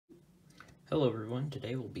Hello everyone,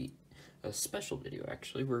 today will be a special video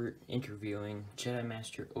actually. We're interviewing Jedi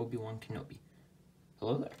Master Obi-Wan Kenobi.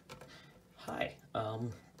 Hello there. Hi,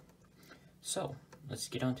 so let's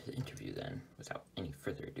get on to the interview then, without any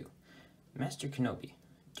further ado. Master Kenobi,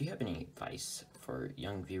 do you have any advice for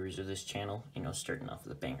young viewers of this channel? You know, starting off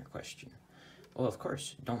with a banger question. Well, of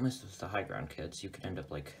course, don't mess with the high ground, kids. You could end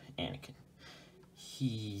up like Anakin.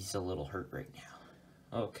 He's a little hurt right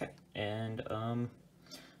now. Okay, and,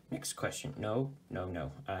 next question. No,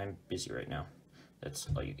 I'm busy right now. That's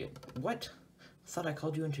all you get. What? I thought I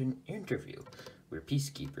called you into an interview. We're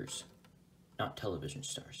peacekeepers, not television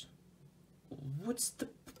stars. What's the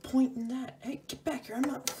point in that? Hey, get back here. I'm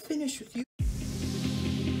not finished with you.